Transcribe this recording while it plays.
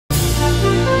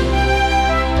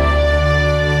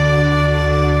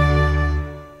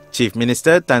Chief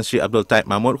Minister Tan Sri Abdul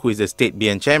Mahmud, who is the State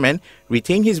BN Chairman,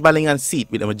 retained his Balingian seat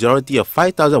with a majority of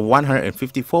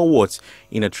 5,154 votes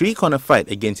in a three-corner fight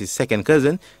against his second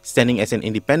cousin, standing as an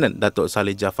independent, Datuk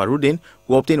Saleh Jafaruddin,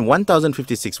 who obtained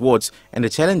 1,056 votes, and the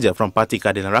challenger from Parti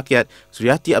Keadilan Rakyat,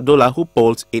 Suriati Abdullah, who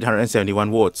polls 871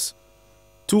 votes.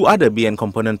 Two other BN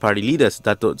component party leaders,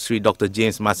 Datuk Sri Dr.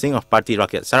 James Masing of Parti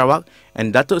Rakyat Sarawak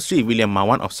and Datuk Sri William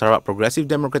Mawan of Sarawak Progressive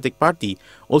Democratic Party,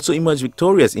 also emerged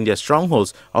victorious in their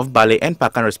strongholds of Balai and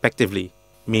Pakan respectively.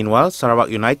 Meanwhile, Sarawak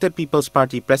United People's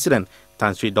Party President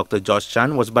Tan Sri Dr. George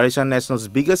Chan was Barisan Nasional's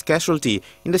biggest casualty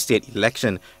in the state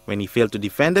election when he failed to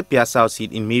defend the Piasau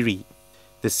seat in Miri.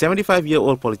 The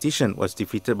 75-year-old politician was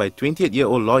defeated by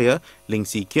 28-year-old lawyer Ling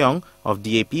Kiong of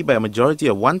DAP by a majority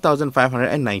of 1,590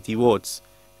 votes.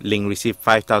 Ling received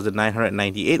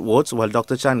 5,998 votes while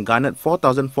Dr. Chan garnered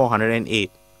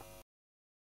 4,408.